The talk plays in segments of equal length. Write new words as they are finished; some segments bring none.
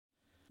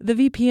The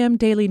VPM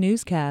Daily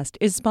Newscast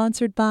is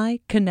sponsored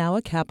by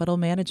Kanawha Capital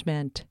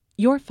Management.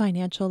 Your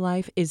financial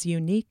life is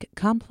unique,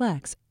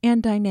 complex,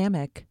 and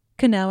dynamic.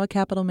 Kanawha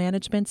Capital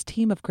Management's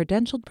team of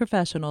credentialed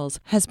professionals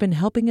has been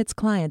helping its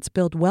clients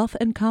build wealth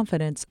and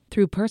confidence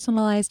through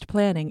personalized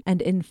planning and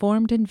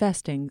informed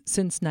investing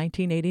since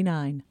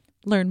 1989.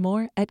 Learn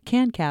more at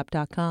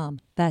cancap.com.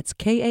 That's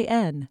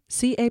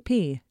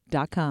KANCAP.com.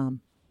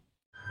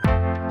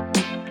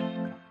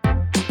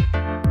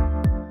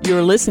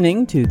 You're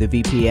listening to the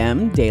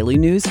VPM Daily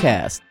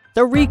Newscast,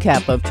 the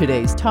recap of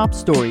today's top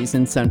stories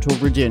in Central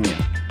Virginia.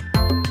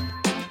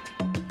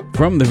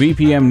 From the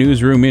VPM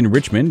Newsroom in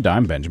Richmond,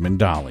 I'm Benjamin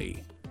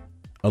Dolly.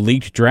 A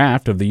leaked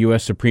draft of the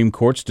U.S. Supreme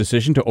Court's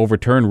decision to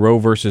overturn Roe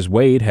v.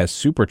 Wade has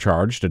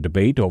supercharged a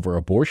debate over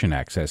abortion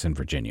access in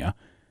Virginia.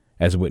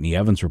 As Whitney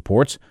Evans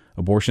reports,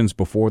 abortions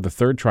before the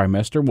third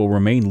trimester will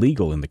remain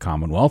legal in the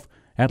Commonwealth,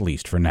 at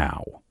least for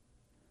now.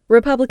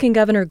 Republican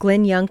Governor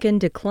Glenn Youngkin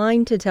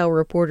declined to tell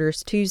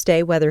reporters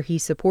Tuesday whether he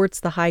supports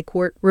the High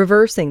Court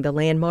reversing the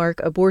landmark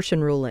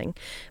abortion ruling.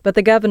 But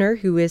the governor,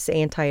 who is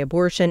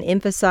anti-abortion,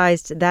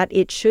 emphasized that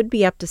it should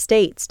be up to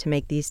states to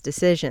make these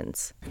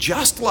decisions.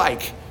 Just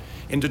like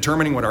in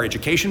determining what our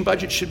education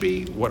budget should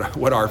be,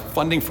 what our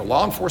funding for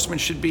law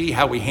enforcement should be,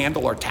 how we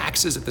handle our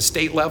taxes at the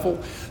state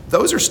level,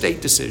 those are state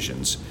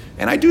decisions.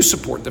 And I do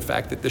support the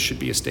fact that this should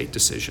be a state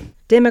decision.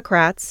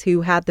 Democrats,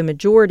 who had the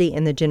majority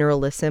in the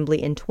General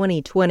Assembly in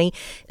 2020,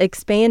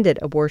 expanded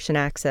abortion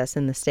access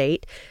in the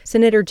state.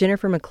 Senator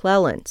Jennifer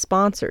McClellan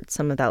sponsored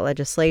some of that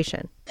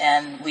legislation.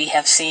 And we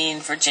have seen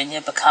Virginia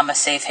become a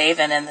safe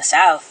haven in the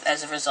South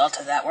as a result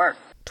of that work.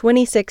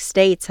 26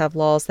 states have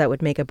laws that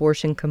would make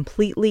abortion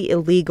completely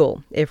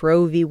illegal if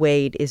Roe v.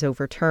 Wade is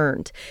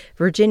overturned.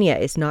 Virginia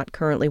is not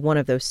currently one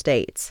of those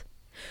states.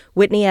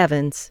 Whitney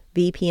Evans,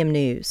 VPM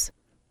News.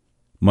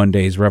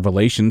 Monday's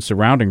revelations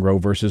surrounding Roe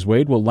v.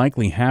 Wade will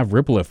likely have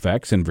ripple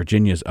effects in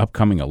Virginia's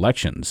upcoming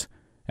elections.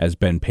 As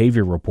Ben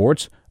Paviour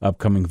reports,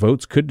 upcoming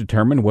votes could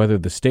determine whether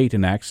the state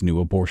enacts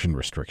new abortion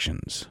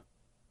restrictions.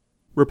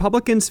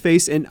 Republicans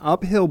face an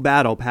uphill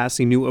battle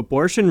passing new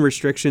abortion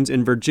restrictions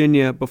in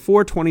Virginia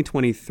before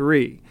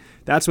 2023.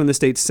 That's when the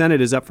state Senate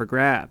is up for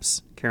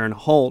grabs. Karen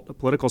Holt, a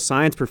political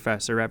science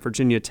professor at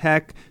Virginia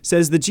Tech,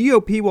 says the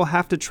GOP will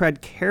have to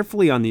tread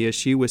carefully on the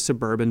issue with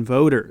suburban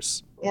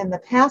voters. In the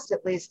past,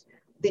 at least,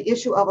 the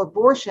issue of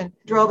abortion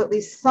drove at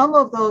least some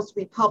of those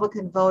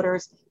Republican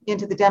voters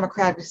into the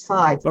Democratic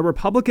side. But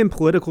Republican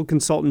political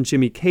consultant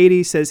Jimmy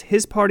Cady says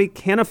his party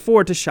can't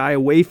afford to shy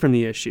away from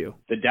the issue.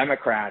 The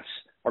Democrats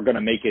are going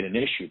to make it an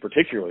issue,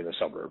 particularly in the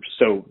suburbs.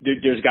 So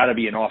there's got to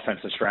be an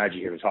offensive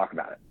strategy here to talk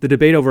about it. The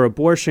debate over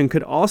abortion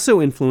could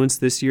also influence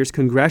this year's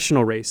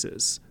congressional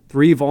races.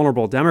 3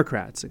 vulnerable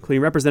Democrats,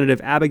 including Representative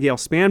Abigail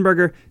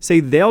Spanberger, say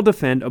they'll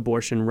defend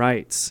abortion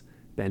rights.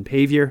 Ben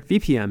Paviour,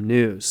 VPM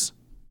News.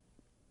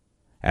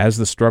 As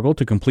the struggle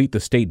to complete the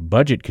state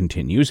budget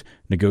continues,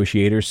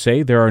 negotiators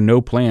say there are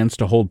no plans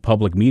to hold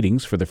public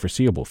meetings for the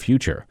foreseeable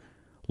future.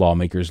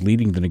 Lawmakers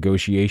leading the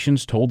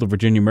negotiations told the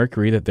Virginia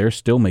Mercury that they're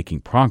still making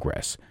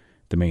progress.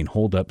 The main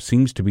holdup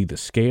seems to be the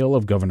scale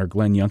of Governor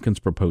Glenn Youngkin's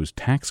proposed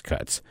tax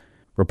cuts.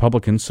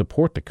 Republicans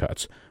support the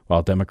cuts,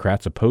 while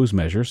Democrats oppose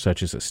measures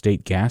such as a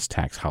state gas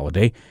tax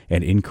holiday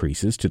and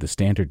increases to the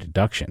standard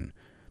deduction.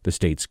 The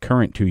state's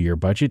current 2-year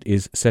budget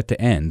is set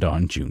to end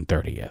on June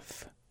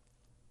 30th.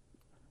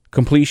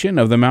 Completion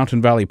of the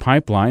Mountain Valley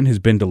Pipeline has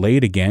been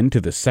delayed again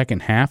to the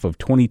second half of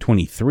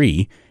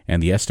 2023,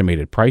 and the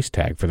estimated price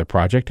tag for the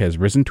project has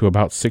risen to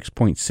about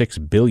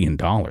 $6.6 billion.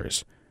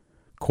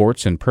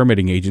 Courts and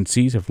permitting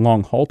agencies have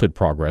long halted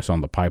progress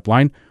on the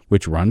pipeline,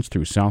 which runs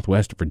through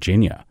southwest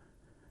Virginia.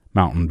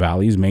 Mountain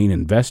Valley's main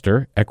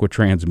investor,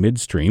 Equitrans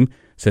Midstream,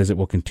 says it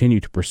will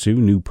continue to pursue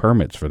new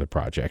permits for the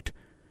project.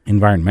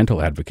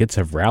 Environmental advocates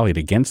have rallied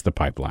against the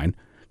pipeline,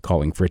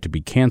 calling for it to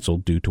be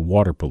canceled due to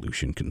water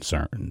pollution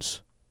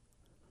concerns.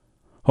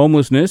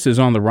 Homelessness is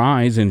on the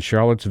rise in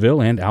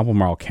Charlottesville and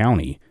Albemarle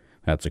County.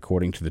 That's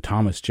according to the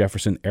Thomas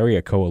Jefferson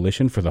Area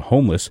Coalition for the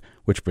Homeless,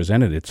 which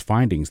presented its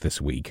findings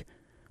this week.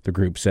 The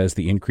group says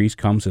the increase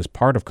comes as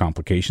part of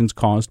complications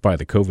caused by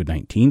the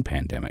COVID-19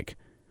 pandemic.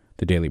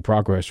 The Daily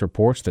Progress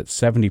reports that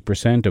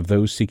 70% of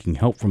those seeking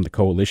help from the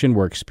coalition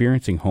were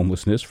experiencing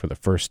homelessness for the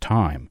first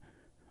time.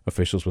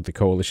 Officials with the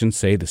coalition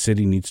say the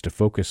city needs to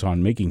focus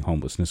on making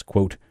homelessness,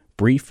 quote,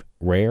 brief,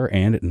 rare,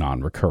 and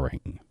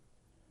non-recurring.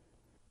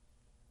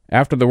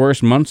 After the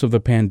worst months of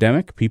the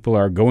pandemic, people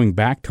are going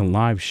back to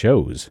live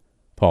shows.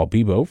 Paul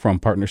Bebo from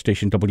partner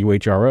station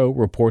WHRO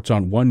reports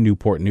on one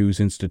Newport News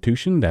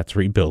institution that's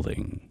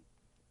rebuilding.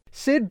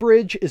 Sid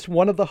Bridge is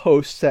one of the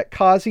hosts at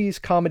Kazi's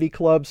Comedy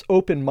Club's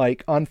open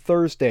mic on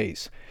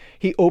Thursdays.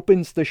 He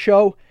opens the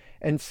show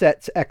and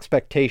sets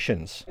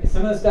expectations.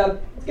 Some of the stuff,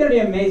 it's going to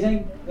be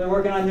amazing. They're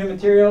working on new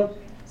material,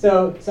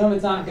 so some of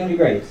it's not going to be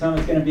great. Some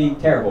of it's going to be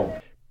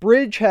terrible.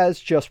 Bridge has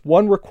just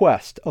one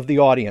request of the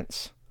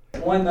audience.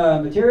 When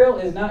the material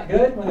is not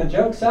good, when the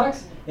joke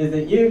sucks, is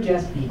that you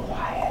just be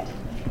quiet.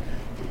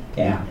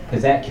 Yeah,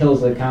 because that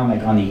kills the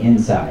comic on the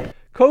inside.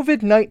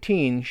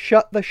 COVID-19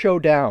 shut the show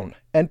down,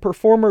 and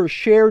performers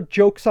shared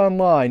jokes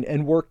online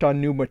and worked on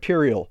new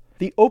material.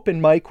 The open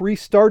mic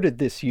restarted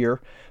this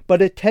year,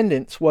 but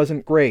attendance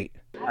wasn't great.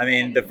 I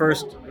mean, the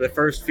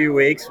first few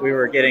weeks, we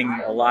were getting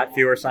a lot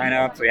fewer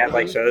signups. We had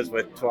shows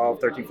with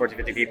 12, 13, 14,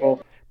 50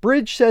 people.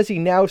 Bridge says he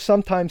now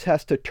sometimes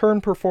has to turn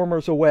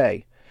performers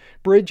away.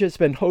 Bridge has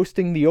been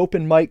hosting the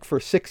open mic for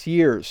 6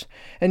 years,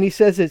 and he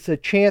says it's a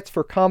chance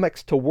for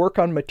comics to work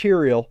on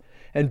material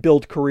and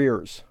build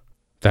careers.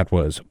 That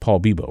was Paul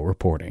Bebo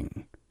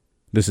reporting.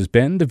 This has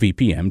been the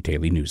VPM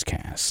Daily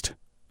Newscast.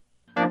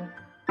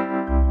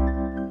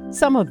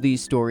 Some of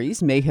these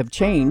stories may have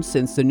changed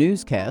since the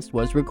newscast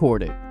was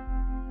recorded.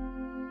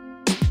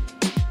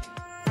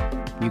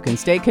 You can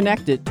stay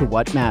connected to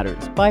what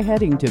matters by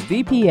heading to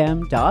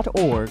vpm.org/news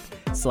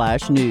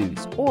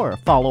or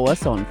follow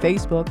us on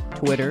Facebook,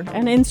 Twitter,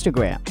 and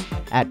Instagram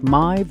at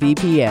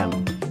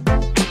MyVPM.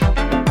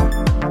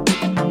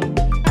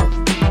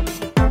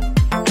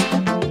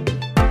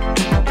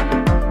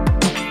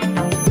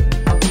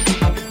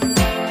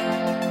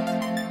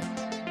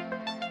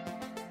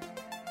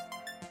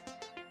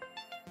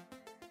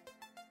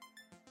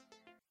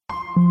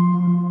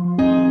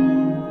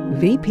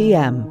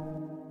 VPM.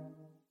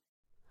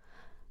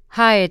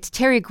 Hi, it's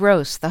Terry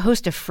Gross, the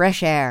host of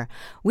Fresh Air.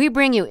 We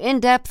bring you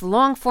in-depth,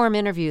 long-form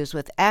interviews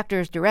with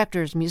actors,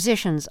 directors,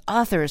 musicians,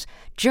 authors,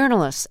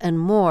 journalists, and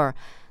more.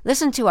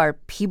 Listen to our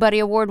Peabody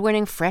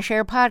Award-winning Fresh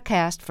Air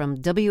podcast from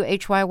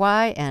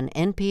WHYY and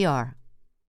NPR.